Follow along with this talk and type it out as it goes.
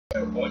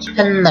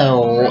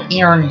Hello,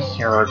 Aaron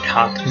here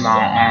talking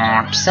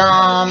about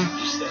autism.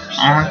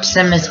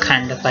 Autism is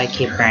kind of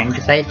like a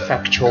brain-delayed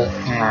factual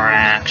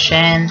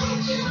interaction,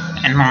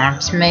 and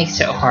autism makes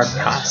it hard to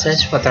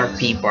process what other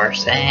people are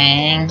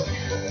saying.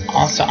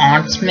 Also,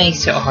 autism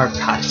makes it hard to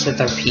process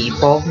other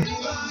people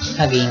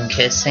hugging,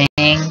 kissing,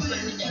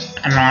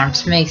 and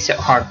autism makes it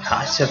hard to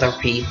process other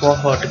people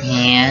holding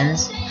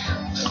hands.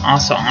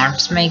 Also,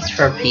 autism makes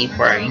for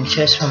people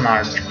anxious from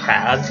large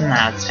crowds and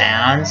loud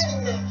sounds.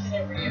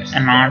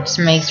 And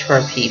autism makes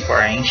for people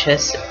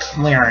anxious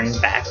wearing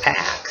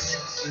backpacks.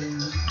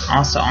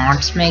 Also,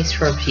 autism makes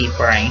for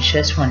people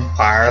anxious when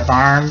fire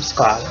alarms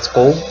go out of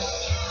school.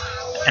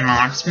 And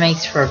autism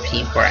makes for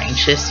people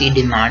anxious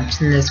eating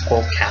lunch in the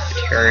school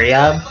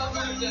cafeteria.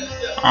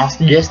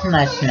 Also, just to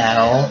let you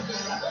know,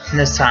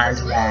 the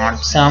signs of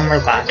autism are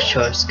lack of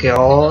social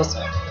skills,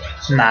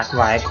 lack of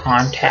eye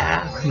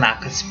contact,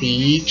 lack of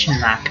speech, and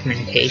lack of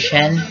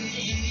communication.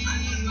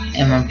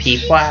 And when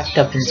people act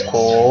up in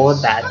school,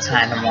 that's a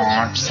sign of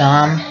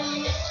autism.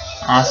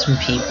 Also,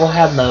 when people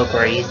have low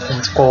grades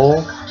in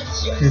school,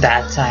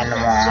 that's a sign of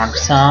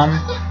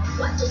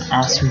autism.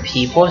 Also, when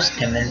people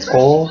stim in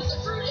school,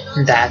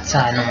 that's a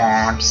sign of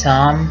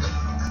autism.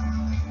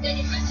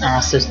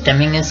 Also,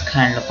 stimming is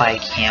kind of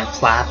like hand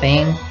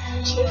flapping,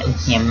 and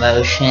hand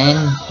motion,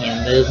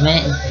 hand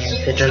movement, and hand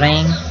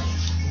fidgeting.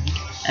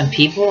 And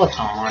people with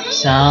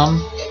autism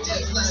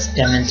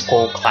stim in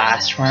school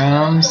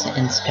classrooms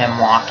and stim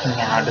walking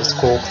out of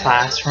school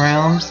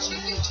classrooms.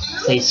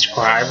 They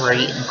subscribe,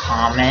 rate, and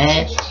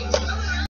comment.